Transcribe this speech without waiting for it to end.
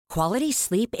Quality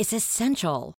sleep is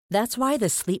essential. That's why the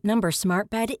Sleep Number Smart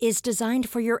Bed is designed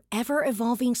for your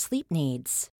ever-evolving sleep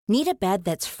needs. Need a bed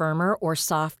that's firmer or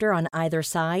softer on either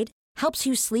side? Helps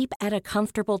you sleep at a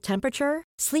comfortable temperature?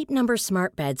 Sleep Number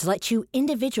Smart Beds let you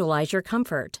individualize your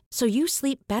comfort, so you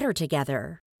sleep better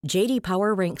together. J.D.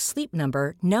 Power ranks Sleep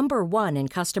Number number 1 in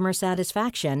customer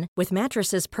satisfaction with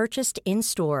mattresses purchased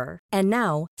in-store. And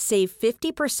now, save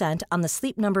 50% on the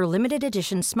Sleep Number Limited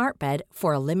Edition Smart Bed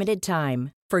for a limited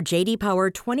time. For J.D. Power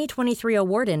 2023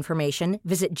 award information,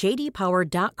 visit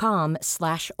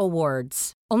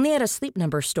jdpower.com/awards. Only at a Sleep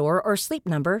Number store or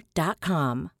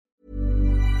sleepnumber.com.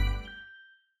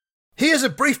 Here's a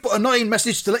brief but annoying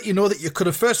message to let you know that you could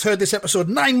have first heard this episode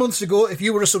 9 months ago if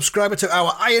you were a subscriber to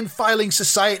our Iron Filing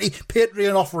Society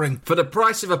Patreon offering. For the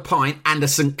price of a pint and a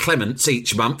St Clement's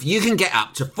each month, you can get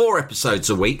up to 4 episodes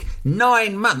a week,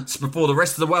 9 months before the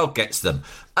rest of the world gets them.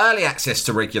 Early access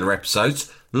to regular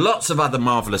episodes, lots of other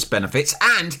marvellous benefits,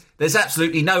 and there's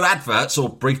absolutely no adverts or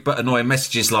brief but annoying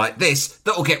messages like this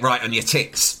that will get right on your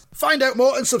tits. Find out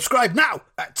more and subscribe now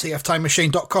at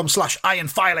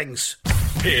tftimemachine.com/ironfilings.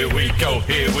 Here we go,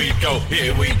 here we go,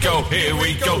 here we go, here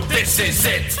we go, this is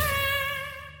it!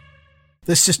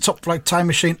 This is Top Flight Time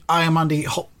Machine. I am Andy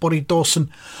Hot Body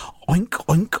Dawson. Oink,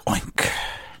 oink, oink.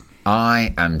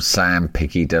 I am Sam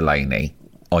Piggy Delaney.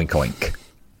 Oink, oink.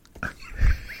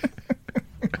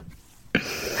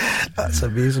 That's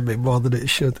amusing me more than it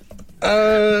should.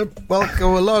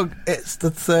 Welcome along. It's the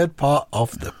third part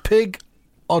of the Pig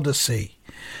Odyssey.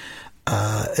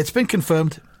 It's been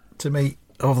confirmed to me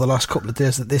over the last couple of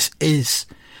days that this is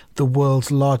the world's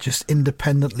largest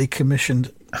independently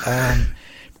commissioned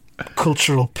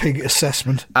cultural pig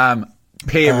assessment.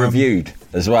 Peer reviewed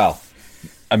as well.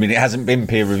 I mean, it hasn't been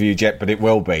peer reviewed yet, but it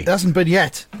will be. It hasn't been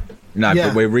yet. No, Yeah.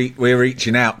 but we're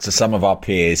reaching out to some of our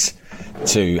peers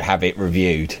to have it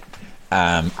reviewed.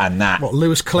 And that... What,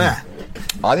 Lewis Clare?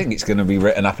 I think it's going to be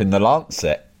written up in the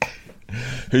Lancet.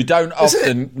 Who don't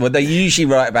often... Well, they usually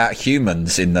write about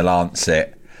humans in the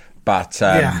Lancet. But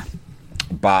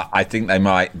but I think they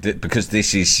might, because this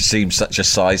seems such a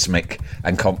seismic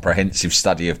and comprehensive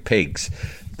study of pigs.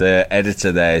 The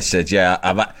editor there said,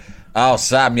 Sam,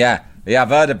 I've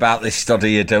heard about this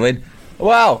study you're doing.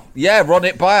 Well, run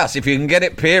it by us. If you can get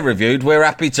it peer reviewed, we're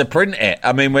happy to print it.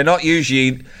 I mean, we're not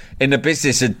usually in the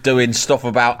business of doing stuff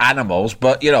about animals,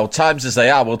 but, times as they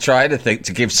are, we'll try anything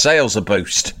to give sales a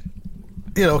boost.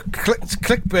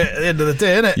 Clickbait at the end of the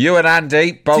day, innit? You and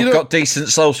Andy both got decent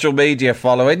social media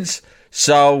followings,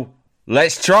 so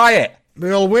let's try it.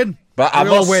 We all win. But I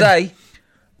must say,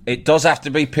 it does have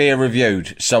to be peer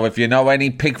reviewed. So if you know any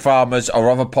pig farmers or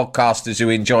other podcasters who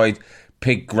enjoyed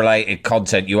pig-related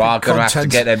content, you are going to have to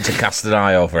get them to cast an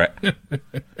eye over it.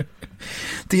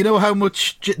 Do you know how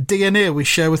much DNA we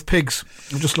share with pigs?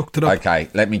 I've just looked it up. Okay,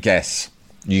 let me guess.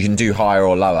 You can do higher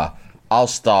or lower. I'll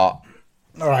start...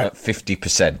 All right. At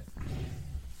 50%.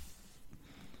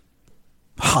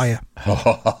 Higher.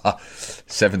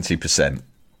 70%.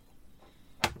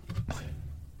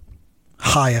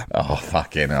 Higher. Oh,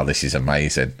 fucking hell, this is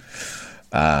amazing.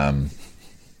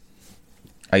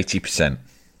 80%.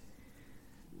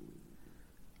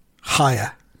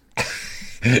 Higher.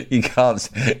 It can't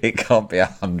be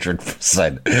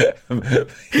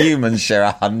 100%. Humans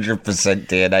share 100%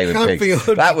 DNA with pigs.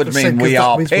 That would mean we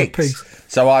are pigs.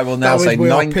 So I will now say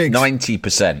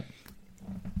 90%.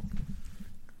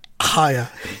 Higher.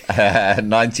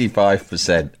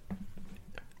 95%.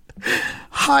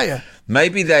 Higher.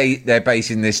 Maybe they're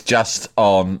basing this just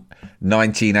on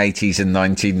 1980s and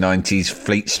 1990s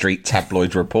Fleet Street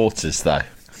tabloid reporters, though.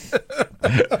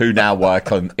 Who now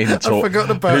work on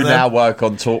now work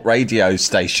on talk radio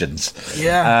stations.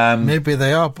 Yeah, maybe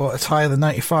they are, but it's higher than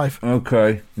 95.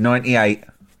 Okay, 98.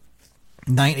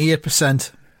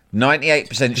 98%.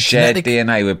 98% shared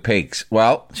DNA with pigs.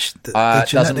 Well,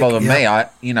 doesn't bother me.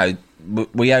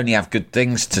 We only have good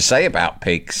things to say about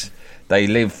pigs. They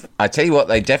live. I tell you what,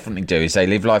 they definitely do is they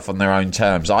live life on their own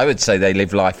terms. I would say they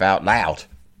live life out loud.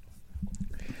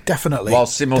 Definitely. While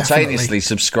simultaneously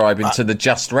subscribing to the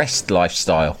just rest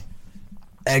lifestyle.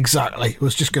 Exactly. I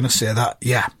was just going to say that.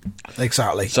 Yeah,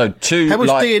 exactly. So how much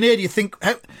DNA do you think?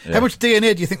 How much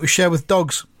DNA do you think we share with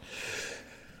dogs?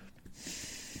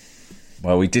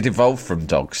 Well, we did evolve from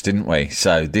dogs, didn't we?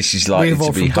 So this is likely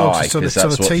to be high because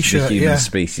that's what the human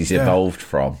species evolved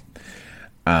from.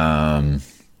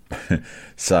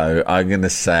 So I'm going to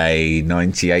say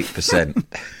 98%.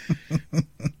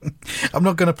 I'm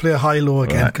not going to play a high-low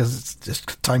again because it's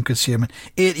just time-consuming.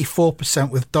 84%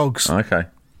 with dogs. Okay.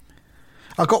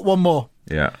 I've got one more.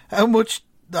 Yeah. How much...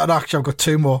 Actually, I've got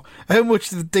two more. How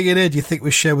much of the DNA do you think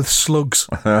we share with slugs?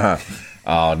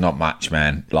 Oh, not much,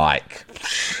 man. Like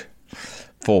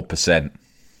 4%.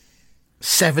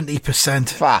 70%.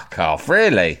 Fuck off,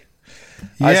 really?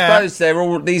 Yeah. I suppose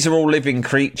these are all living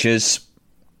creatures,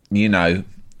 you know.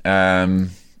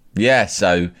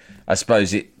 So I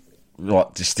suppose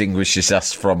what distinguishes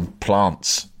us from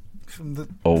plants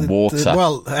or water.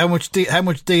 How much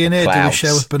DNA do we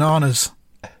share with bananas?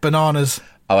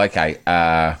 Oh, okay.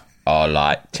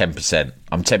 Like 10%.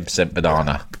 I'm 10%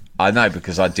 banana. I know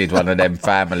because I did one of them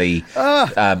family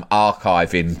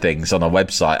archiving things on a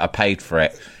website. I paid for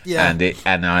it,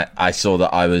 and I saw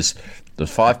that I was the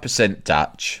 5%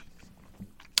 Dutch.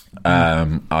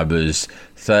 I was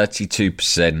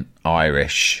 32%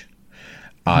 Irish.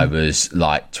 I was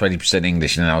like 20%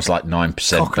 English, and then I was like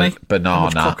 9%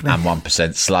 banana and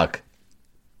 1% slug.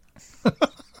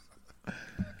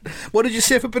 What did you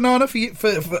say for banana for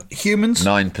humans?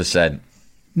 9%.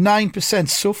 9%.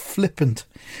 So flippant.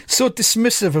 So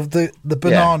dismissive of the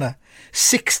banana.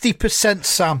 60%,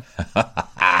 Sam.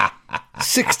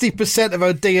 60% of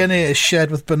our DNA is shared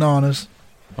with bananas.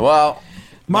 Well,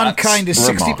 mankind is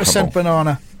 60%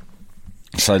 banana.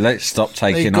 So let's stop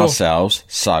taking ourselves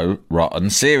so rotten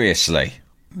seriously.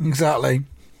 Exactly.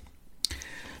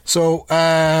 So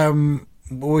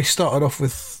we started off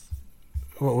with,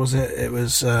 what was it? It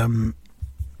was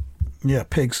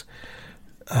pigs.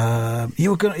 You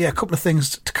were going a couple of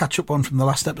things to catch up on from the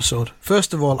last episode.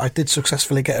 First of all, I did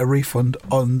successfully get a refund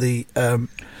on the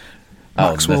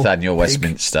Nathaniel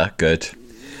Westminster. Good.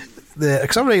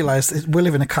 Because I realised we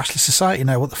live in a cashless society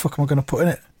now. What the fuck am I going to put in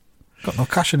it? Got no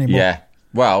cash anymore. Yeah.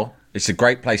 Well, it's a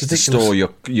great place to store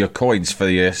your coins for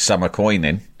your summer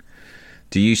coining.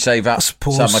 Do you save up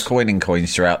summer coining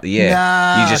coins throughout the year?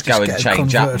 Nah, you just go and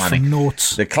change up money.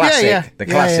 Notes. The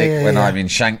classic, when I'm in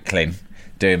Shanklin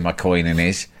doing my coining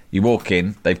is you walk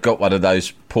in, they've got one of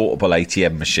those portable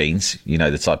ATM machines. You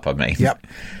know the type I mean. Yep.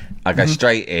 I go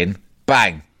straight in,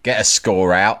 bang, get a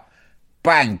score out,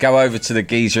 bang, go over to the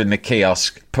geezer in the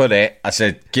kiosk, put it. I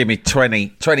said, give me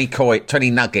 20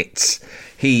 nuggets.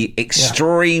 He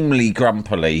extremely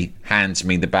grumpily hands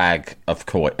me the bag of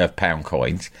pound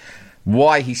coins.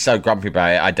 Why he's so grumpy about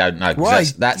it, I don't know. Why?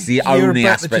 That's the only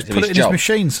aspect of his job.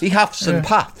 He huffs and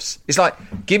puffs. It's like,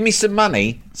 give me some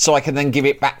money so I can then give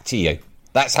it back to you.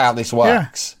 That's how this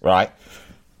works, right?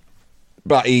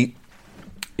 But he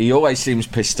always seems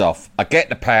pissed off. I get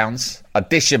the pounds, I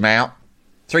dish them out,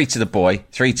 3 to the boy,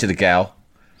 3 to the girl,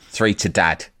 3 to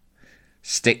dad.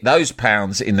 Stick those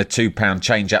pounds in the £2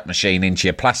 change-up machine into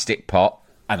your plastic pot,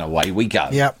 and away we go.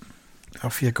 Yep.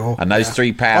 Off you go. And those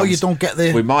 £3... Oh, you don't get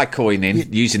the... With my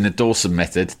coining, using the Dawson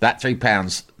method, that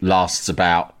 £3 lasts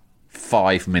about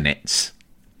 5 minutes.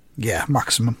 Yeah,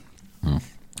 maximum.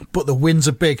 But the wins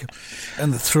are big,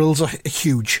 and the thrills are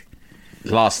huge.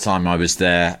 Last time I was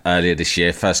there, earlier this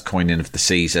year, first coining of the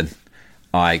season,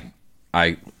 I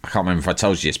can't remember if I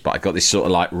told you this, but I got this sort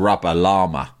of like rubber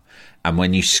llama. And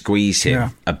when you squeeze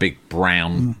him, a big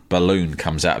brown balloon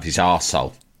comes out of his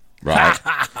arsehole, right,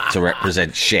 to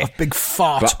represent shit. A big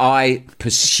fart. But I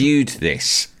pursued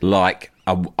this like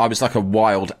I was like a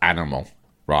wild animal,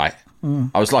 right?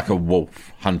 I was like a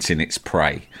wolf hunting its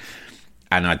prey.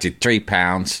 And I did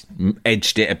 £3,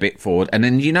 edged it a bit forward. And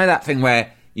then you know that thing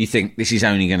where you think this is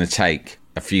only going to take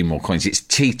a few more coins. It's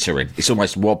teetering. It's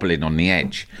almost wobbling on the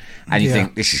edge. And you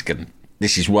think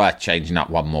this is worth changing up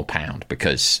 £1 more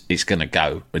because it's going to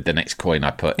go with the next coin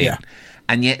I put in. Yeah.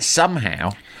 And yet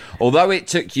somehow, although it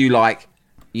took you like,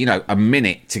 a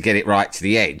minute to get it right to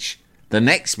the edge, the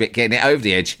next bit, getting it over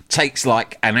the edge, takes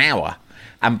like an hour.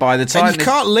 And by the time... And you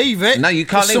can't leave it. No, you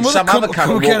can't leave it. Some other cunt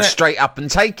will walk straight up and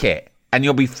take it. And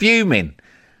you'll be fuming.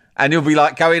 And you'll be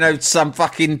like going over to some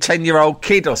fucking 10-year-old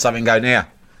kid or something going, here,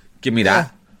 give me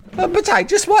that. Yeah. But I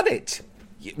just want it.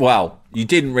 Well, you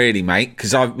didn't really, mate,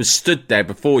 because I was stood there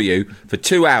before you for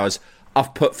 2 hours.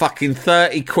 I've put fucking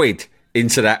 30 quid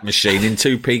into that machine in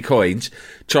 2p coins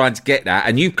trying to get that.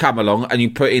 And you come along and you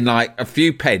put in like a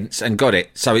few pence and got it.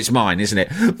 So it's mine, isn't it?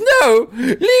 No,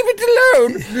 leave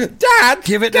it alone. Dad,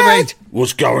 give it to me.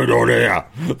 What's going on here?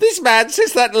 This man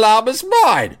says that llama's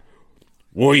mine.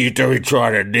 What are you doing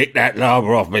trying to nick that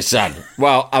llama off my son?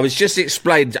 Well, I was just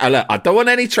explaining. Look, I don't want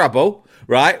any trouble,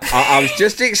 right? I was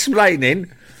just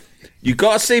explaining. You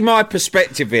got to see my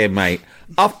perspective here, mate.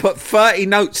 I've put 30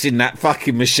 notes in that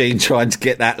fucking machine trying to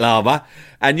get that llama.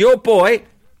 And your boy,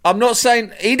 I'm not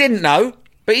saying he didn't know,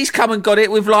 but he's come and got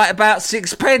it with like about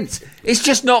 6 pence. It's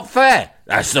just not fair.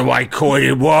 That's the way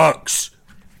coining works.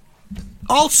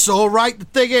 Also, right, the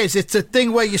thing is, it's a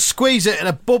thing where you squeeze it and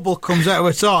a bubble comes out of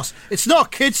its arse. It's not a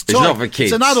kid's toy. It's not for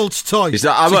kids. It's an adult's toy.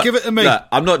 So give it to me. Look,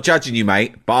 I'm not judging you,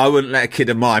 mate, but I wouldn't let a kid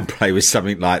of mine play with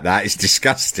something like that. It's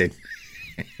disgusting.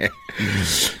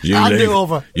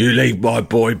 You leave my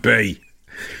boy be.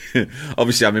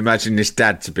 Obviously, I'm imagining this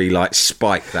dad to be like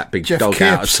Spike, that big Jeff dog Gibbs.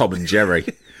 out of Tom and Jerry.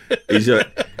 He's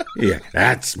like, yeah,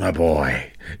 that's my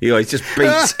boy. He just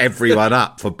beats everyone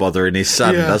up for bothering his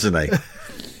son, doesn't he?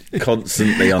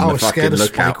 Constantly on the fucking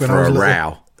lookout for a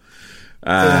row.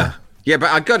 Yeah,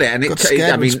 but I got it, and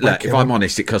I mean, look, if I'm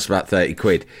honest, it cost about 30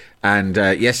 quid. And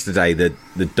yesterday, the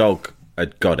dog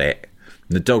had got it.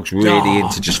 The dog's really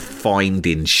into just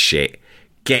finding shit,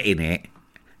 getting it,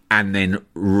 and then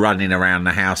running around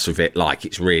the house with it like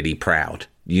it's really proud.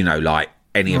 You know, like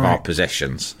any of our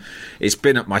possessions. It's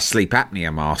been at my sleep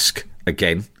apnea mask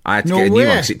again. I had to get a new one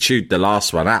because it chewed the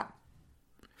last one up.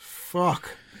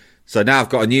 Fuck. So now I've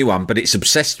got a new one, but it's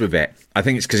obsessed with it. I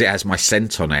think it's because it has my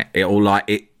scent on it.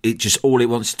 It just all it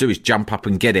wants to do is jump up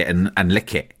and get it and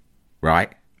lick it,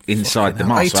 right? Inside the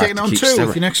mask. Are you taking it on too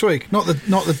with you next week? Not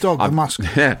the dog, the mask.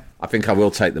 Yeah, I think I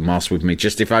will take the mask with me,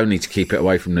 just if only to keep it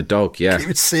away from the dog, yeah. Keep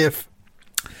it safe.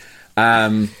 So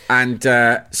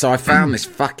I found this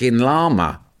fucking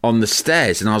llama on the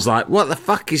stairs, and I was like, what the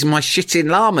fuck is my shitting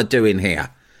llama doing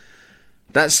here?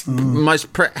 That's the most...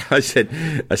 I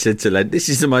said to Len, this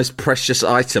is the most precious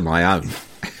item I own.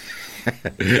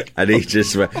 And he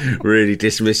just really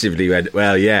dismissively went,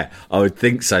 well, yeah, I would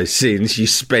think so, since you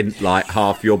spent like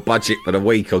half your budget for the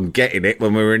week on getting it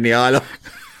when we were in the island.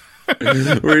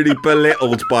 Really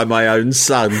belittled by my own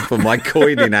son for my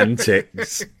coining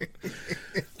antics.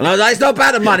 And I was like, it's not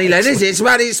about the money, Len, is it? It's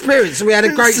about the experience. We had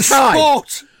a great time.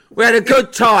 Sport. We had a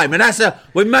good time, and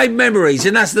we made memories,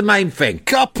 and that's the main thing.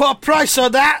 Can't put a price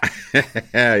on that.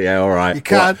 Yeah, all right. You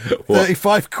can't.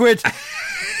 35 quid.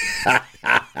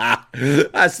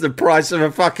 That's the price of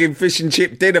a fucking fish and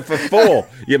chip dinner for 4,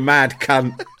 you mad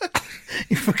cunt.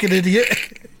 You fucking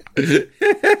idiot. and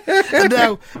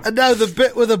now the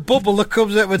bit with the bubble that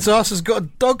comes out of its arse has got a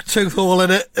dog tooth hole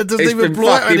in it. It doesn't even blow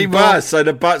out anymore. Burst, so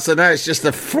now it's just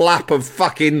a flap of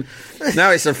fucking...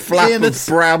 Now it's a flap of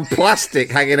brown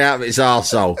plastic hanging out of its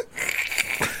arsehole.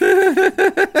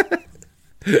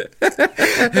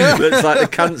 Looks like the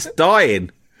cunt's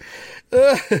dying.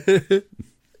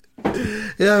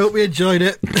 Yeah, I hope you enjoyed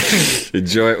it.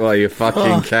 Enjoy it while you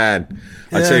fucking can.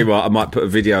 Yeah. I tell you what, I might put a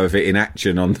video of it in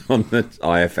action on the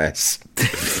IFS.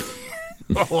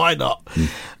 Why not?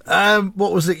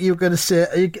 What was it you were going to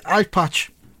say? Eye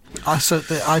patch. I said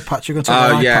the eye patch. You're going to say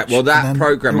eye patch. Well, that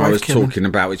program I was talking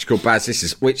about, which is called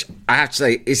Baz, which I have to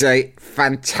say is a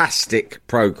fantastic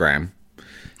program.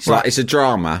 It's a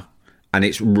drama, and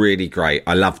it's really great.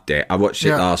 I loved it. I watched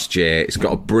it last year. It's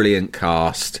got a brilliant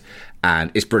cast.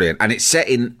 And it's brilliant. And it's set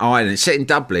in Ireland. It's set in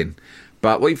Dublin.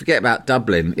 But what you forget about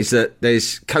Dublin is that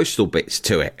there's coastal bits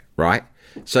to it, right?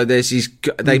 So there's these...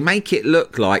 They make it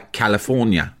look like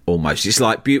California, almost. It's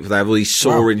like beautiful. They have all these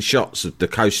soaring shots of the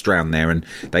coast around there, and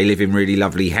they live in really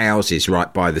lovely houses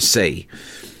right by the sea.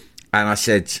 And I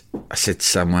said to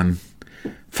someone,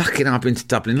 fucking, I've been to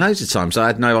Dublin loads of times. I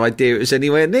had no idea it was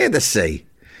anywhere near the sea.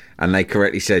 And they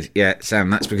correctly said, yeah,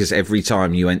 Sam, that's because every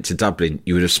time you went to Dublin,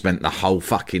 you would have spent the whole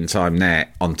fucking time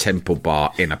there on Temple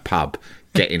Bar in a pub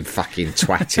getting fucking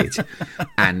twatted.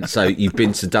 And so you've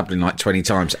been to Dublin like 20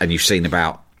 times and you've seen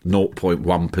about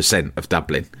 0.1% of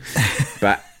Dublin.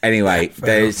 But anyway,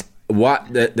 there's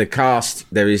the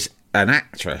cast, there is an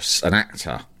actor,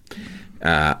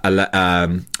 a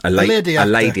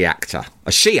lady actor,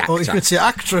 a she actor. Oh, you could say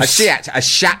actress. A she actor, a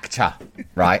shactor,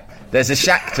 right? There's a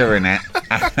shactor in it,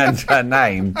 and her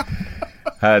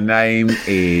name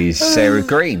is Sarah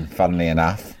Green, funnily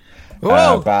enough.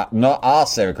 But not our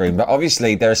Sarah Green. But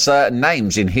obviously there are certain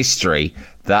names in history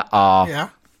that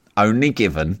are only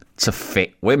given to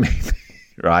fit women,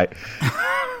 right?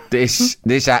 This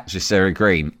actress, Sarah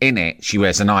Green, in it, she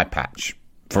wears an eye patch.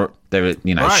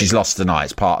 She's lost an eye.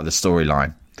 It's part of the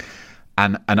storyline.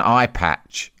 And an eye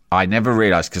patch, I never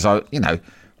realised, because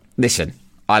listen,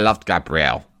 I loved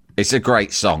Gabrielle. It's a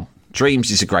great song.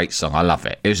 Dreams is a great song. I love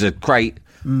it. It was a great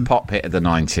pop hit of the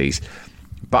 90s.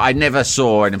 But I never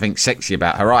saw anything sexy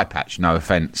about her eye patch. No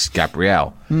offence,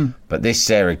 Gabrielle. But this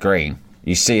Sarah Green,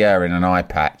 you see her in an eye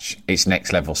patch, it's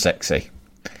next level sexy.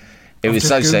 It was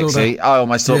so sexy. I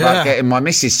almost thought about getting my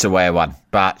missus to wear one,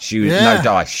 but she was no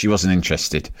dice. She wasn't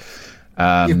interested.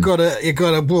 You've got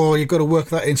to work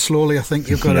that in slowly. I think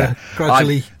you've got to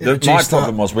gradually. My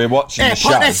problem was we're watching the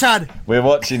show. We're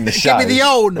watching the show. Give me the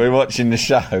own. We're watching the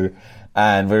show,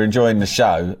 and we're enjoying the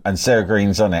show. And Sarah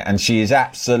Green's on it, and she is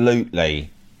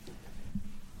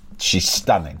she's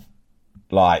stunning,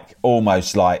 like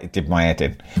almost like it did my head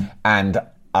in, and.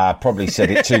 I probably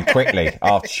said it too quickly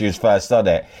after she was first on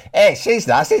it. Hey, she's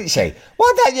nice, isn't she?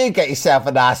 Why don't you get yourself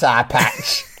a nice eye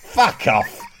patch? Fuck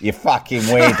off. You fucking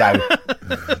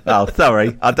weirdo. Oh,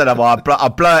 sorry. I don't know why I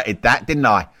blurted that, didn't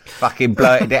I? Fucking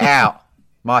blurted it out.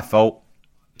 My fault.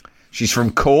 She's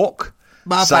from Cork.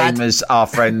 Same as our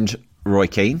friend Roy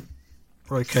Keane.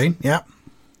 Roy Keane, yeah.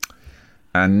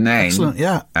 And then, excellent,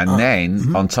 yeah. And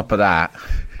then on top of that,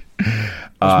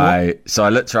 I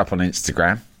looked her up on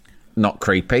Instagram. Not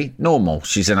creepy, normal.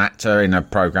 She's an actor in a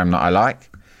program that I like.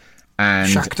 And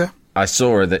Shakhtar. I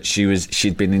saw her that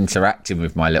she'd been interacting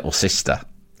with my little sister,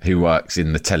 who works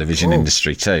in the television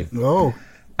industry too. Oh.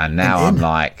 And now I'm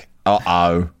like,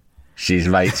 she's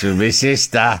mates with my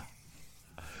sister.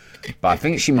 But I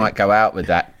think she might go out with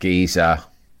that geezer.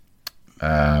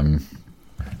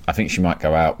 I think she might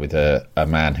go out with a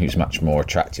man who's much more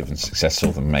attractive and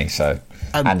successful than me. So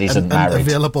and isn't married. And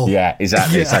available. Yeah,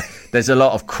 exactly. Yeah. So there's a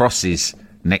lot of crosses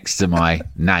next to my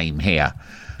name here.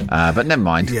 But never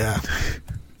mind. Yeah.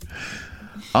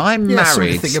 I'm Something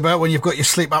married. to think about when you've got your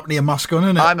sleep apnea mask on,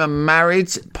 isn't it? I'm a married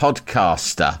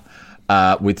podcaster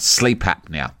with sleep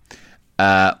apnea.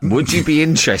 Would you be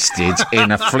interested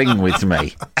in a fling with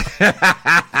me?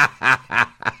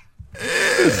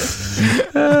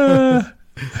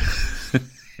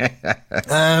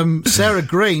 Sarah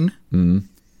Green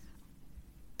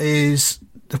is,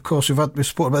 of course, we've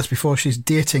spoken about this before. She's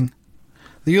dating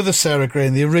the other Sarah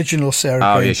Green, the original Sarah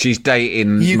Green. Oh yeah, she's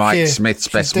dating UK. Mike Smith's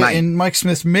best mate. Dating Mike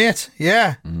Smith's mate.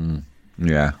 Yeah.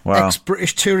 Yeah. Well,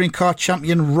 ex-British touring car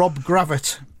champion Rob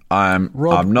Gravitt. I'm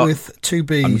not with two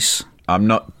B's. I'm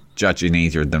not judging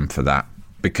either of them for that,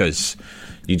 because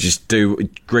you just do.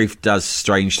 Grief does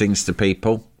strange things to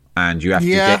people, and you have to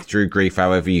get through grief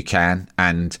however you can.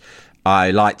 And I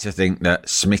like to think that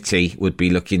Smitty would be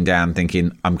looking down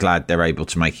thinking, I'm glad they're able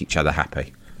to make each other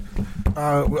happy.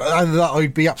 Either that,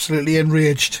 I'd be absolutely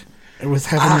enraged with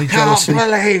heavenly jealousy. I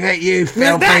can't believe it, you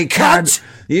filthy cunt.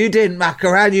 You didn't muck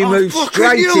around, you moved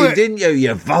straight in, didn't you,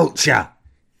 you vulture?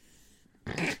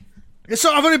 It's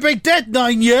not, I've only been dead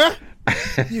 9 years,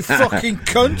 you fucking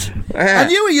cunt. Yeah.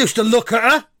 And you used to look at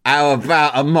her. How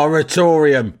about a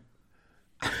moratorium?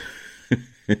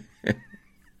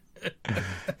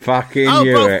 Fucking How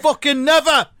you about it. fucking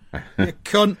never, you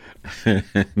cunt. Yeah,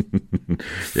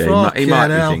 he might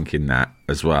be thinking that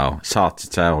as well. It's hard to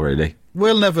tell, really.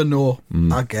 We'll never know.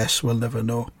 I guess we'll never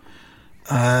know.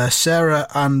 Sarah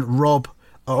and Rob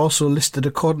are also listed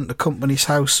according to Company's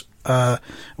House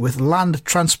with land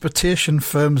transportation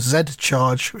firm Z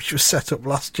Charge, which was set up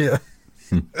last year.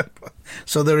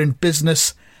 So they're in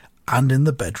business and in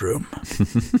the bedroom.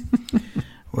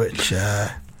 Which,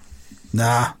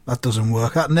 nah, that doesn't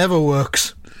work. That never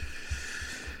works.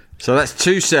 So that's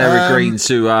two Sarah Greens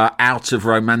who are out of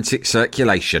romantic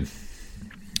circulation.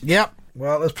 Yep.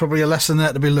 Well, there's probably a lesson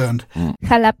there to be learned.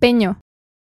 Jalapeño.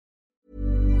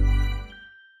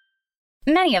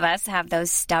 Many of us have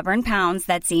those stubborn pounds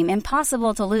that seem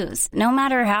impossible to lose, no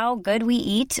matter how good we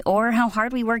eat or how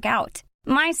hard we work out.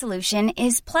 My solution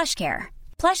is PlushCare.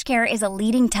 PlushCare is a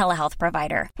leading telehealth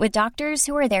provider with doctors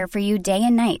who are there for you day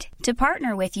and night to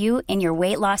partner with you in your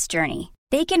weight loss journey.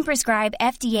 They can prescribe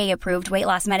FDA-approved weight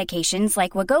loss medications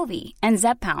like Wegovy and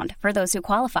Zepbound for those who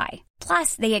qualify.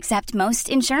 Plus, they accept most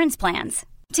insurance plans.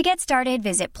 To get started,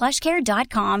 visit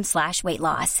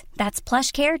plushcare.com/weightloss. That's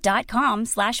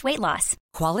plushcare.com/weightloss.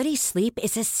 Quality sleep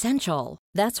is essential.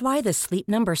 That's why the Sleep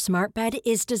Number Smart Bed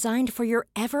is designed for your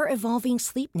ever-evolving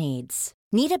sleep needs.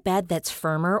 Need a bed that's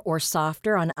firmer or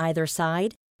softer on either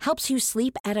side? Helps you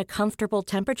sleep at a comfortable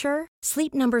temperature?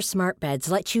 Sleep Number Smart Beds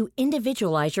let you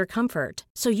individualize your comfort,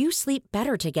 so you sleep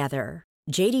better together.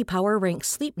 J.D. Power ranks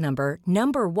Sleep Number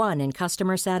number 1 in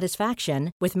customer satisfaction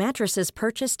with mattresses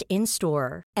purchased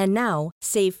in-store. And now,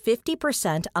 save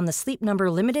 50% on the Sleep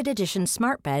Number Limited Edition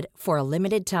Smart Bed for a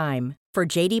limited time. For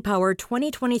J.D. Power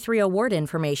 2023 award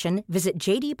information, visit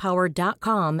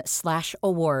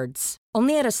jdpower.com/awards.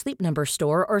 Only at a Sleep Number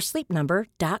store or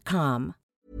sleepnumber.com.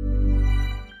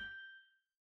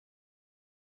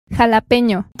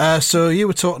 Jalapeño. So you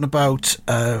were talking about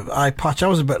eye patch. I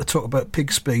was about to talk about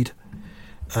pig speed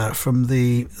from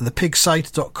the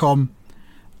pigsite.com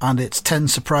and its 10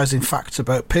 surprising facts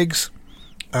about pigs.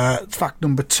 Fact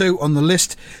number 2 on the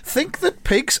list: think that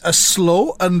pigs are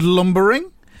slow and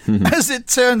lumbering? As it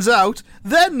turns out,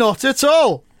 they're not at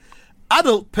all.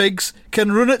 Adult pigs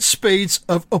can run at speeds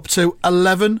of up to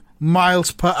 11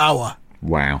 miles per hour.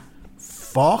 Wow.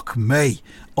 Fuck me.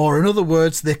 Or in other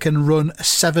words, they can run a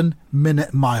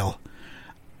 7-minute mile.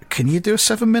 Can you do a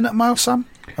 7-minute mile, Sam?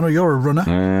 I know you're a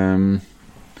runner.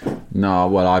 No,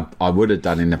 well, I would have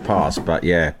done in the past, but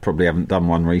yeah, probably haven't done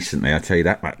one recently, I'll tell you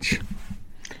that much.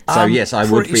 So yes, I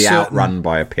would be outrun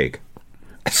by a pig.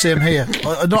 Same here.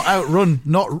 Not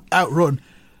outrun,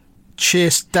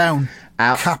 chased down.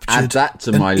 captured. Add that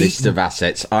to my list of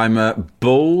assets. I'm a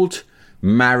bald,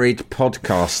 married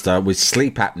podcaster with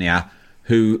sleep apnea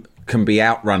who can be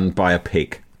outrun by a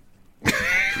pig.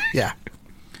 Yeah.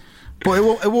 But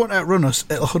it won't outrun us.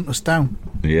 It'll hunt us down.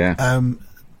 Yeah.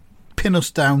 Pin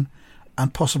us down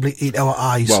and possibly eat our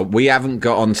eyes. Well, we haven't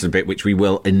got onto the bit which we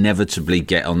will inevitably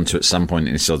get onto at some point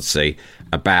in this Odyssey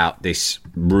about this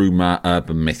rumour,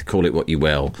 urban myth, call it what you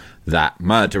will, that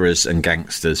murderers and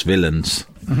gangsters, villains,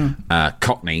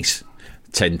 Cockneys,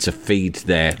 tend to feed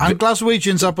their... And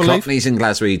Glaswegians, I believe. Cockneys and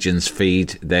Glaswegians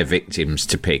feed their victims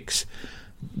to pigs.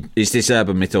 Is this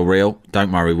urban myth or real?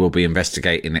 Don't worry, we'll be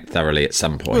investigating it thoroughly at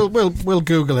some point. We'll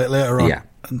Google it later on, yeah,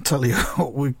 and tell you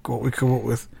what we come up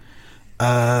with.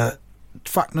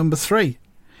 Fact number 3.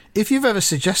 If you've ever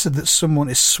suggested that someone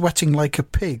is sweating like a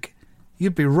pig,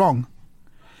 you'd be wrong.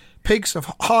 Pigs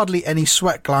have hardly any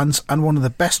sweat glands, and one of the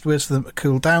best ways for them to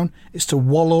cool down is to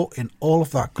wallow in all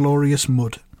of that glorious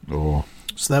mud. Oh.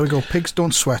 So there we go. Pigs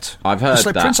don't sweat. I've heard it's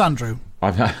like that. Prince Andrew.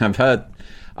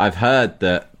 I've heard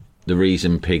that the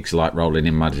reason pigs like rolling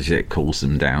in mud is it cools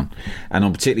them down. And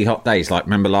on particularly hot days, like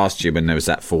remember last year when there was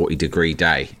that 40-degree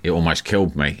day, it almost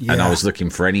killed me. Yeah. And I was looking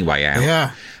for any way out.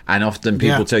 Yeah. And often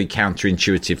people tell you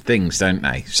counterintuitive things, don't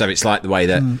they? So it's like the way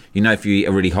that, if you eat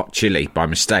a really hot chili by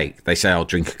mistake, they say, I'll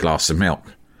drink a glass of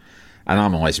milk. And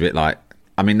I'm always a bit like,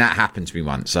 that happened to me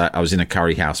once. I was in a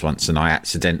curry house once and I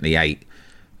accidentally ate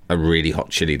a really hot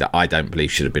chili that I don't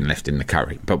believe should have been left in the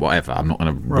curry. But whatever, I'm not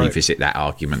going to revisit that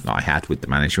argument that I had with the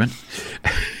management.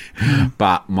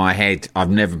 But my head, I've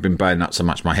never been burning up so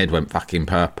much, my head went fucking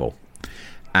purple.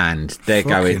 And they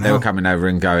were coming over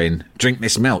and going, drink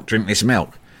this milk.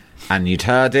 And you'd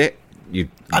heard it.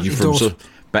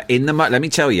 But let me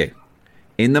tell you,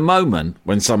 in the moment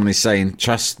when someone is saying,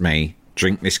 trust me,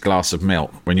 drink this glass of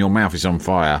milk, when your mouth is on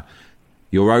fire,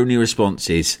 your only response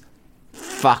is,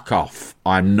 fuck off.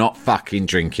 I'm not fucking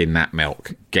drinking that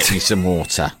milk. Get me some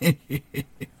water.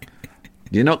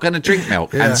 You're not going to drink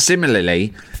milk. Yeah. And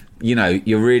similarly,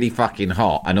 you're really fucking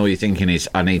hot and all you're thinking is,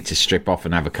 I need to strip off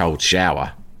and have a cold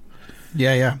shower.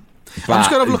 Yeah. I'm just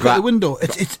going to look out the window.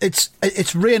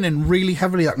 It's raining really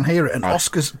heavily. I can hear it. And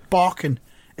Oscar's barking.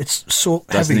 It's so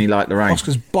heavy. Doesn't he like the rain?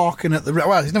 Oscar's barking at the rain.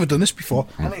 Well, he's never done this before.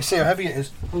 I need to see how heavy it is.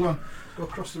 Hold on. Go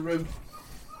across the room.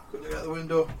 Quickly out the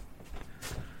window.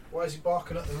 Why is he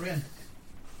barking at the rain?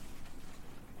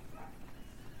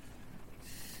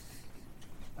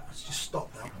 Let's just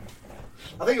stop now.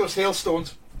 I think it was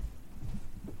hailstones.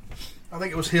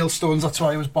 That's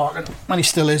why he was barking. And he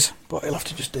still is, but he'll have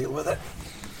to just deal with it.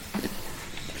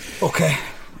 Okay,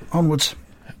 onwards.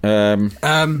 We were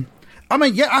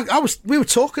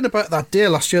talking about that day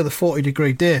last year, the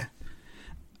 40-degree day.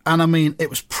 And it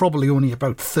was probably only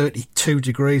about 32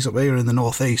 degrees up here in the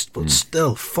northeast, but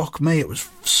still, fuck me, it was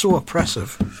so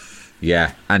oppressive.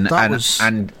 Yeah, and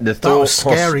the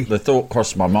thought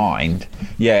crossed my mind.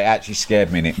 Yeah, it actually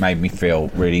scared me, and it made me feel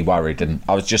really worried, and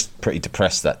I was just pretty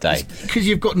depressed that day. Because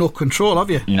you've got no control, have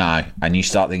you? No, and you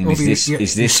start thinking,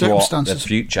 is this what the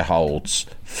future holds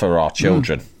for our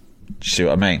children? Do you see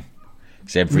what I mean?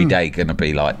 Is every day going to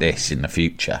be like this in the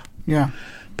future? Yeah.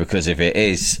 Because if it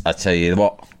is, I tell you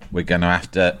what, we're going to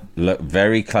have to look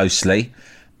very closely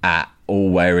at all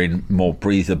wearing more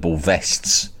breathable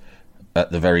vests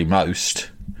at the very most.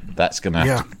 That's going to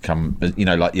have to come,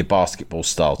 like your basketball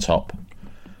style top.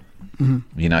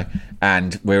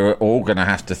 And we're all going to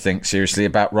have to think seriously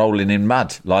about rolling in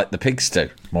mud like the pigs do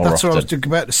more often. That's what I was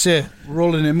about to say,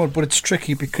 rolling in mud, but it's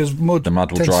tricky because the mud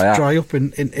will dry up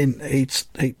in heat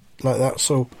like that.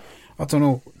 So I don't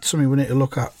know, something we need to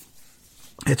look at.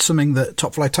 It's something that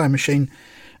Top Flight Time Machine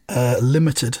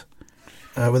Limited,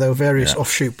 with our various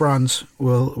offshoot brands,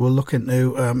 will look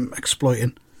into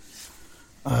exploiting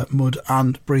mud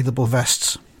and breathable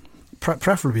vests.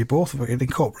 Preferably both, if we could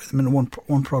incorporate them into one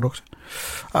product.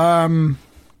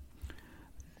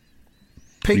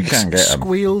 Pigs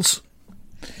squeals.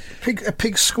 A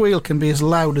pig's squeal can be as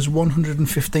loud as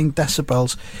 115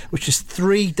 decibels, which is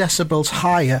 3 decibels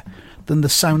higher than the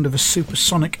sound of a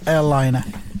supersonic airliner,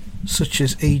 such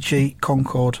as e.g.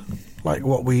 Concorde, like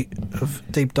what we have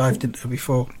deep dived into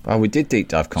before. Oh, we did deep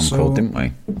dive Concorde, didn't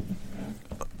we?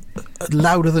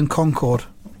 Louder than Concorde,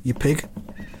 you pig.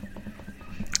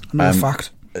 Another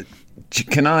fact.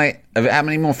 Can I? How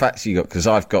many more facts you got? Because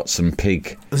I've got some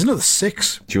pig. There's another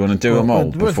 6. Do you want to do them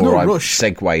all before I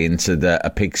segue into a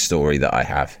pig story that I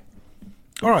have?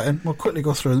 All right, then. We'll quickly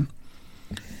go through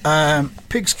them.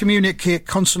 Pigs communicate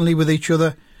constantly with each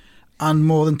other, and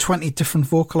more than 20 different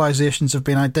vocalisations have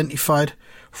been identified,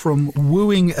 from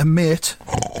wooing a mate.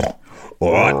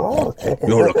 All right,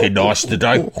 you're looking nice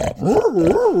today.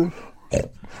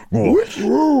 You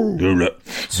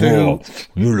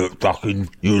look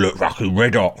fucking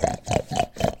red hot.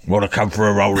 Want to come for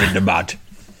a roll in the mud?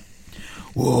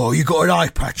 Whoa, you got an eye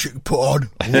patch you can put on?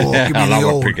 Whoa, give me I the love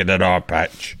old. picking an eye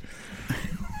patch.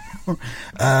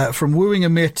 From wooing a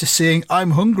mate to saying,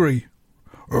 I'm hungry.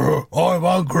 I'm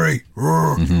hungry.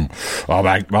 I'm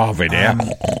Hank Marvin here.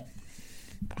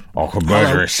 I can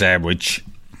murder a sandwich.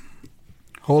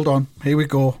 Hold on, here we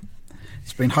go.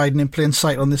 It's been hiding in plain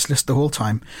sight on this list the whole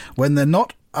time. When they're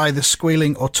not either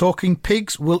squealing or talking,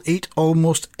 pigs will eat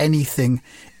almost anything,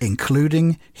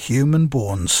 including human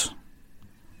bones.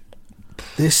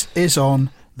 This is on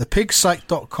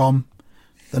thepigsite.com.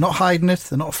 They're not hiding it,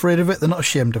 they're not afraid of it, they're not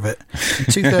ashamed of it. In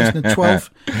 2012...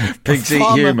 Pigs eat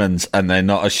humans and they're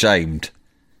not ashamed.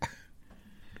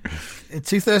 In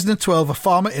 2012, a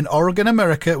farmer in Oregon,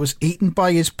 America, was eaten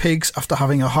by his pigs after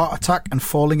having a heart attack and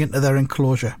falling into their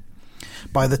enclosure.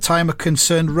 By the time a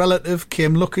concerned relative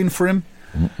came looking for him,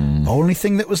 the only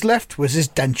thing that was left was his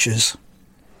dentures.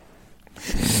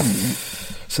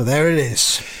 So there it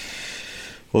is.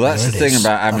 Well, that's the thing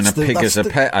about having a pig as a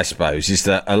pet, I suppose, is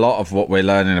that a lot of what we're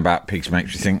learning about pigs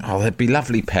makes you think, oh, they'd be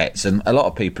lovely pets. And a lot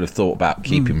of people have thought about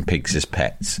keeping pigs as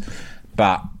pets.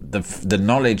 But the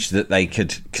knowledge that they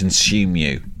could consume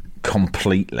you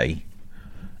completely,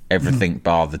 everything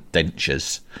bar the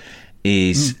dentures,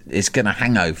 is going to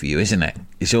hang over you, isn't it?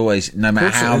 It's always, no matter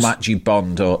how much you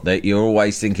bond, or that you're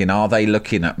always thinking, are they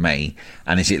looking at me?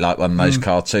 And is it like one of those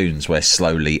cartoons where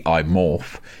slowly I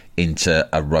morph into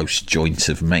a roast joint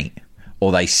of meat,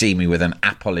 or they see me with an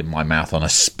apple in my mouth on a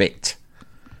spit?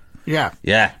 Yeah,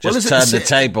 just turn the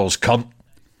tables, cunt.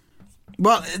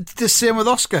 Well, it's the same with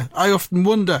Oscar. I often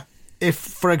wonder if,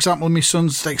 for example, my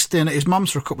son's like staying at his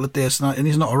mum's for a couple of days and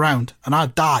he's not around, and I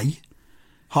die,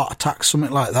 heart attack,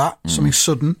 something like that, something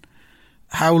sudden.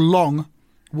 How long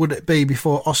would it be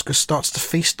before Oscar starts to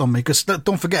feast on me? Because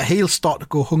don't forget, he'll start to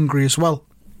go hungry as well.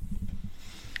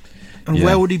 And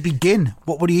where would he begin?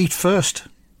 What would he eat first?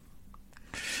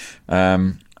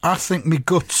 I think me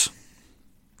guts.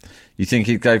 You think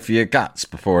he'd go for your guts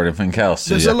before anything else?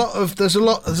 There's a lot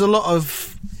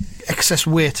of excess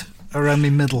weight around me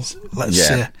middle. Let's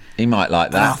say he might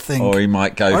like that, or he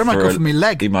might go. Or he might go for me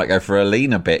leg. He might go for a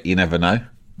lean a bit. You never know.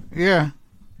 Yeah,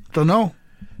 don't know.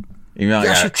 He might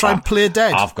I should try and play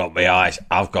dead. I've got my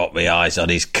eyes on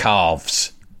his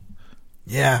calves.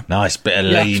 Yeah. Nice bit of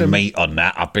lean meat on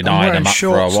that. I've been eyeing them up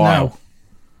for a while. Now.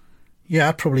 Yeah,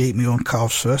 I'd probably eat my own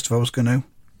calves first if I was going to.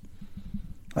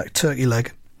 Like turkey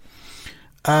leg.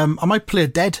 I might play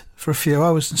dead for a few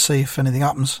hours and see if anything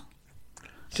happens.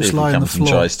 Just lie on the floor.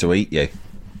 And tries to eat you.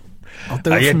 I'll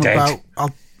do it from about.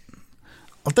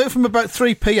 I'll do it from about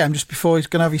 3 p.m. just before he's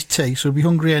going to have his tea, so he'll be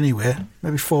hungry anyway.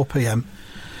 Maybe 4 p.m.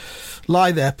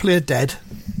 Lie there, play dead.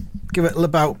 Give it till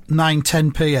about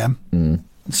 9-10 p.m. And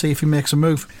see if he makes a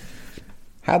move.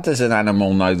 How does an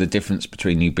animal know the difference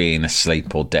between you being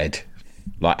asleep or dead?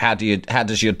 Like, how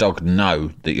does your dog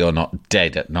know that you're not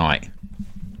dead at night?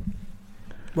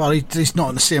 Well, he's not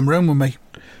in the same room with me.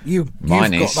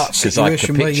 Mine you've is, got that because I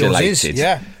situation where yours is.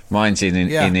 Yeah. Mine's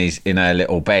in her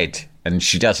little bed, and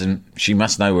she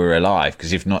must know we're alive,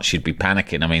 because if not, she'd be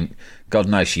panicking. I mean, God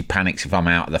knows she panics if I'm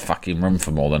out of the fucking room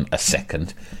for more than a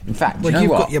second. In fact, you've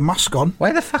got your mask on.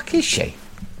 Where the fuck is she?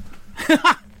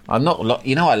 I'm not.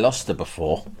 I lost her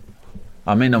before.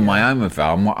 I'm in on my own with her.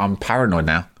 I'm paranoid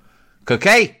now.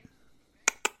 Cookie.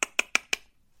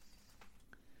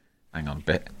 Hang on a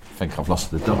bit. I think I've lost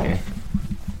the dog here.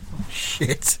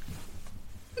 Shit.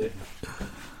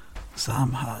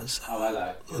 Sam has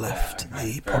left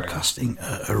the podcasting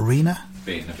arena.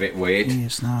 Being a bit weird. He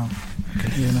is now. I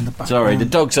can hear him in the background. Sorry, the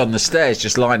dog's on the stairs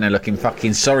just lying there looking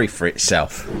fucking sorry for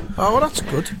itself. Oh, well, that's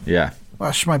good. Yeah.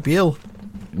 Well, she might be ill.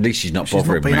 At least she's not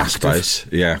bothering me, I suppose.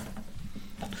 Yeah.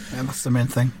 Yeah, that's the main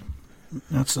thing.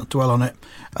 Let's not dwell on it.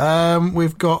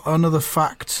 We've got another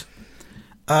fact.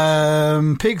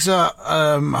 Pigs are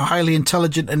highly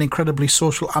intelligent and incredibly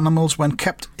social animals. When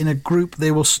kept in a group,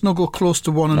 they will snuggle close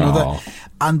to one another,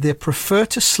 and they prefer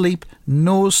to sleep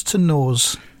nose to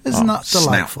nose. Isn't that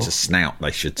delightful? Snout to snout,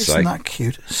 they should say. Isn't that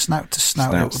cute? Snout to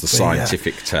snout. Snout's the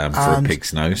scientific term for a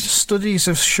pig's nose. Studies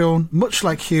have shown, much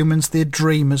like humans, they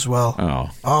dream as well.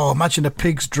 Oh, imagine a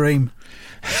pig's dream.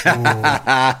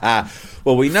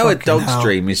 Well, we know a dog's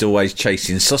dream is always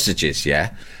chasing sausages,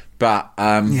 yeah? But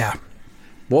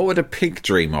what would a pig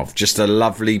dream of? Just a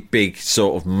lovely big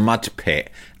sort of mud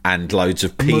pit and loads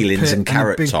of peelings and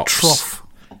carrot tops. Trough.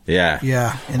 Yeah.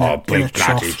 Yeah. Big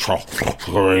bloody trough.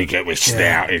 Really get my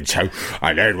snout into.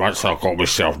 And then once I've got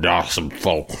myself nice and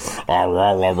full, I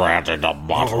roll around in the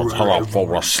mud until I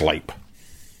fall asleep.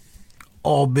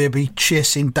 or maybe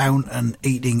chasing down and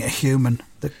eating a human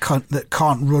that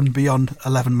can't run beyond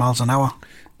 11 miles an hour.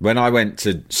 When I went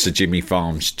to Sir Jimmy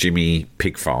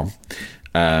Pig Farm,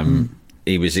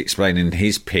 he was explaining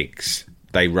his pigs,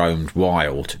 they roamed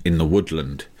wild in the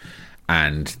woodland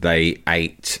and they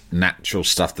ate natural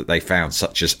stuff that they found,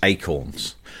 such as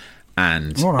acorns.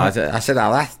 And right. I said,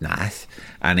 oh, that's nice.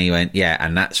 And he went, yeah,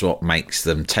 and that's what makes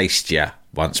them tastier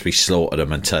once we slaughter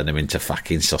them and turn them into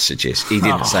fucking sausages. He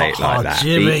didn't say it like that.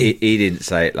 He didn't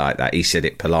say it like that. He said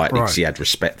it politely because he had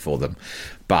respect for them.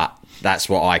 But that's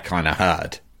what I kind of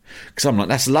heard. Because I'm like,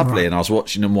 that's lovely. Right. And I was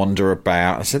watching them wander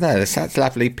about. I said, oh, that's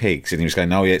lovely pigs. And he was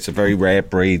going, oh, yeah, it's a very rare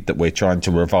breed that we're trying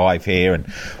to revive here.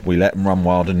 And we let them run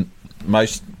wild. And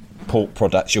most pork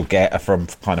products you'll get are from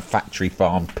kind of factory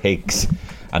farm pigs.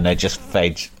 And they're just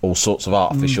fed all sorts of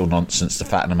artificial nonsense to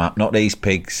fatten them up. Not these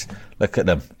pigs. Look at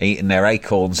them eating their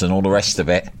acorns and all the rest of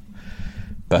it.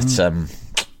 But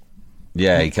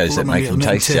yeah, he goes, that make them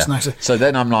tastier. So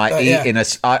then I'm like eating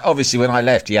obviously when I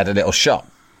left, he had a little shop,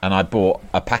 and I bought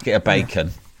a packet of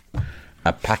bacon,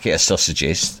 a packet of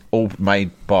sausages, all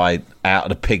made out of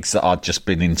the pigs that I'd just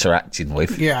been interacting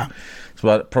with. Yeah,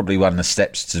 so probably one of the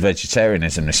steps to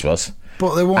vegetarianism. This was.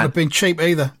 But they won't have been cheap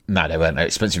either. No, they weren't. They're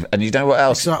expensive. And you know what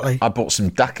else? Exactly. I bought some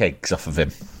duck eggs off of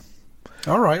him.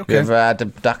 All right, okay. You ever had a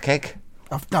duck egg?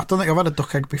 I don't think I've had a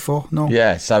duck egg before, no.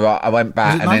 Yeah, so I went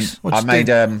back and nice? Then I made...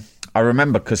 I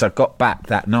remember because I got back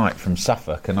that night from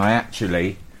Suffolk and I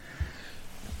actually...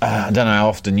 I don't know how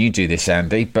often you do this,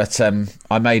 Andy, but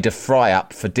I made a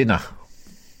fry-up for dinner.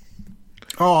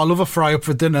 Oh, I love a fry-up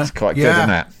for dinner. It's quite good, isn't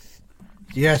it?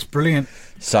 Yeah, it's brilliant.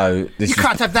 So you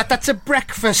can't have that. That's a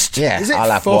breakfast. Yeah, I'll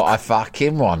have what I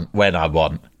fucking want when I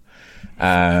want.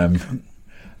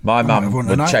 My mum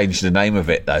would change the name of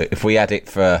it, though. If we had it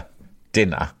for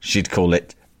dinner, she'd call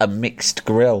it a mixed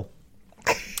grill.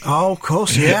 Oh, of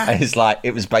course, yeah. It's like,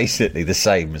 it was basically the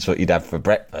same as what you'd have for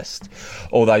breakfast.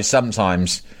 Although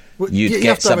sometimes you'd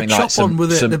get something like chop on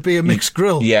with it to be a mixed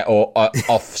grill. Yeah, or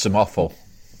off some offal.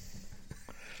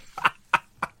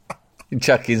 You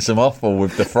chuck in some offal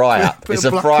with the fry-up. It's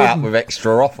a fry-up with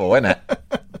extra offal, isn't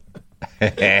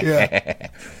it? Yeah.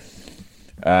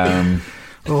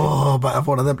 Oh, but I've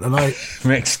one of them tonight.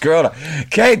 Mixed grill.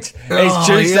 Kids, it's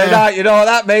Tuesday night. You know what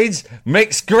that means?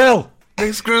 Mixed grill.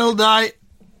 Mixed grill night.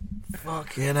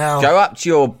 Fucking hell. Go up to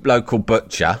your local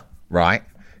butcher, right?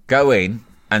 Go in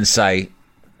and say,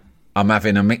 I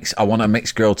want a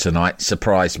mixed grill tonight.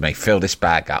 Surprise me. Fill this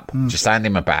bag up. Just hand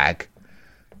him a bag.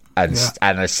 And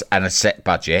a set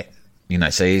budget, you know.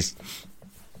 So here's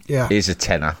a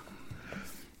tenner.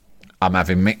 I'm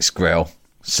having mixed grill.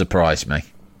 Surprise me,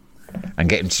 and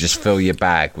get him to just fill your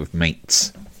bag with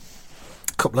meats.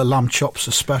 A couple of lamb chops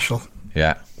are special.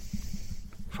 Yeah.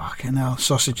 Fucking hell!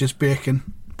 Sausages, bacon,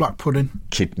 black pudding,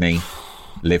 kidney,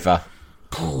 liver.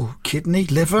 Oh, kidney,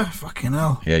 liver. Fucking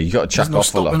hell! Yeah, you got to chuck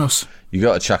offal. You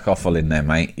got to chuck offal in there,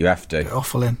 mate. You have to. Get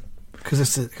offal in.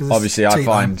 Obviously, I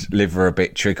find liver a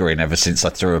bit triggering ever since I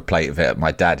threw a plate of it at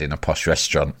my dad in a posh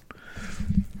restaurant.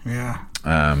 Yeah.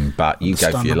 But you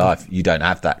go for your life. You don't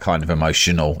have that kind of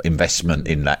emotional investment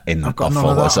in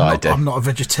offal as I do. I'm not a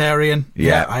vegetarian.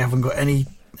 Yeah. I haven't got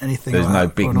anything. There's no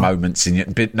big moments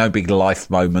no big life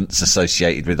moments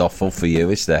associated with offal for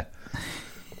you, is there?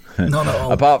 Not at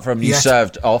all. Apart from you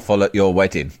served offal at your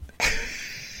wedding.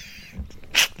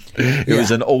 It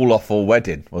was an all-offal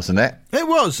wedding, wasn't it? It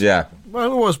was. Yeah.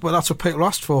 Well, it was, but that's what people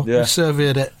asked for. Yeah. We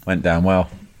surveyed it. Went down well.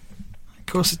 Of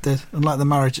course it did, unlike the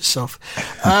marriage itself.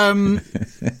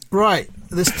 Right,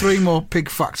 there's 3 more pig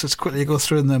facts. Let's quickly go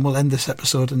through them, then we'll end this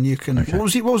episode, and you can... Okay. What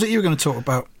was it you were going to talk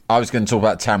about? I was going to talk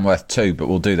about Tamworth too, but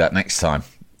we'll do that next time.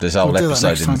 There's a whole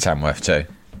episode in the Tamworth too.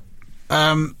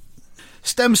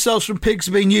 Stem cells from pigs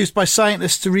are being used by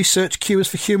scientists to research cures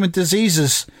for human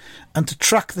diseases and to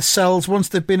track the cells once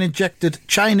they've been injected.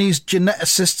 Chinese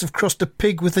geneticists have crossed a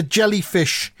pig with a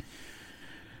jellyfish,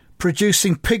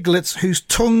 producing piglets whose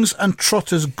tongues and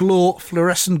trotters glow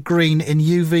fluorescent green in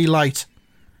UV light.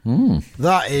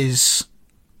 That is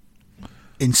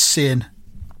insane.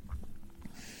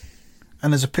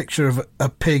 And there's a picture of a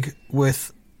pig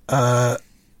with a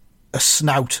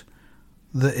snout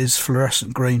that is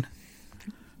fluorescent green.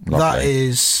 Lovely. That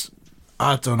is,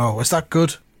 I don't know, is that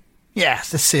good?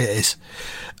 Yes, let's say it is.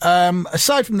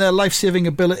 Aside from their life-saving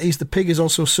abilities, the pig is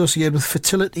also associated with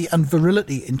fertility and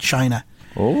virility in China.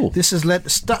 Oh. This has led to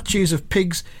statues of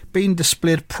pigs being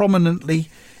displayed prominently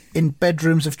in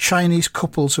bedrooms of Chinese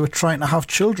couples who are trying to have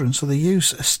children. So they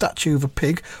use a statue of a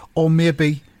pig, or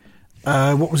maybe,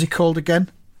 what was he called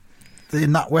again? The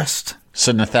Nat West?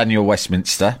 Sir Nathaniel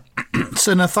Westminster.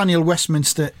 Sir Nathaniel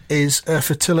Westminster is a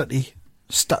fertility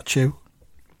statue.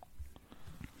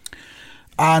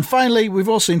 And finally, we've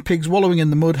all seen pigs wallowing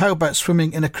in the mud. How about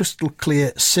swimming in a crystal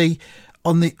clear sea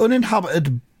on the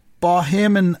uninhabited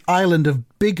Bahamian island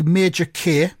of Big Major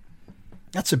Cay?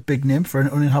 That's a big name for an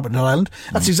uninhabited island.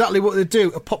 That's exactly what they do.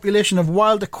 A population of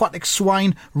wild aquatic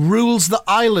swine rules the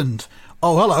island.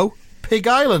 Oh, hello. Pig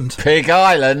Island. Pig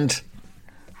Island.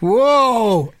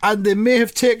 Whoa! And they may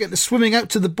have taken to swimming out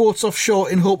to the boats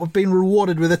offshore in hope of being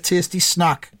rewarded with a tasty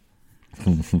snack.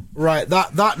 Right,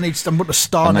 that needs to... I'm going to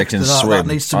star And they next to can that. swim.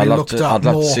 That needs to be looked at I'd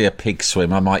more. love to see a pig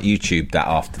swim. I might YouTube that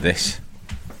after this.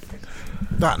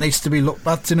 That needs to be looked...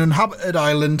 That's an inhabited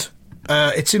island.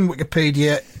 It's in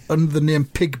Wikipedia under the name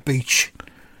Pig Beach.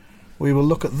 We will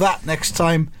look at that next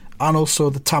time, and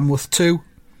also the Tamworth 2.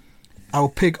 Our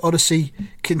Pig Odyssey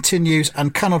continues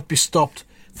and cannot be stopped.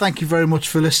 Thank you very much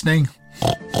for listening.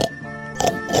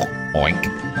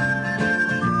 Oink.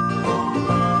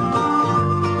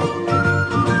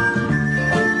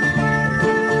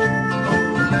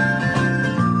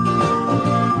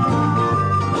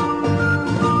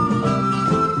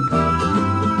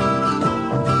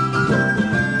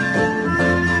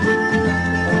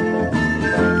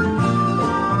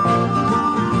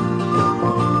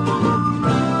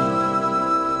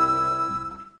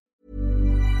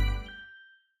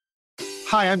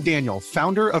 Hi, I'm Daniel,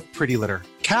 founder of Pretty Litter.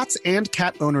 Cats and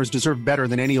cat owners deserve better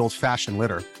than any old-fashioned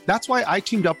litter. That's why I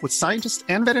teamed up with scientists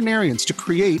and veterinarians to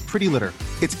create Pretty Litter.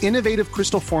 Its innovative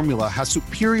crystal formula has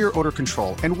superior odor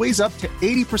control and weighs up to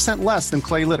 80% less than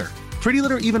clay litter. Pretty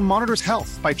Litter even monitors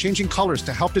health by changing colors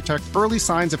to help detect early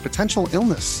signs of potential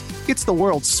illness. It's the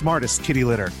world's smartest kitty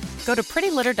litter. Go to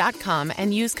prettylitter.com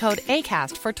and use code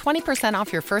ACAST for 20%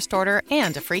 off your first order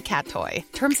and a free cat toy.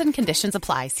 Terms and conditions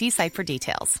apply. See site for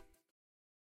details.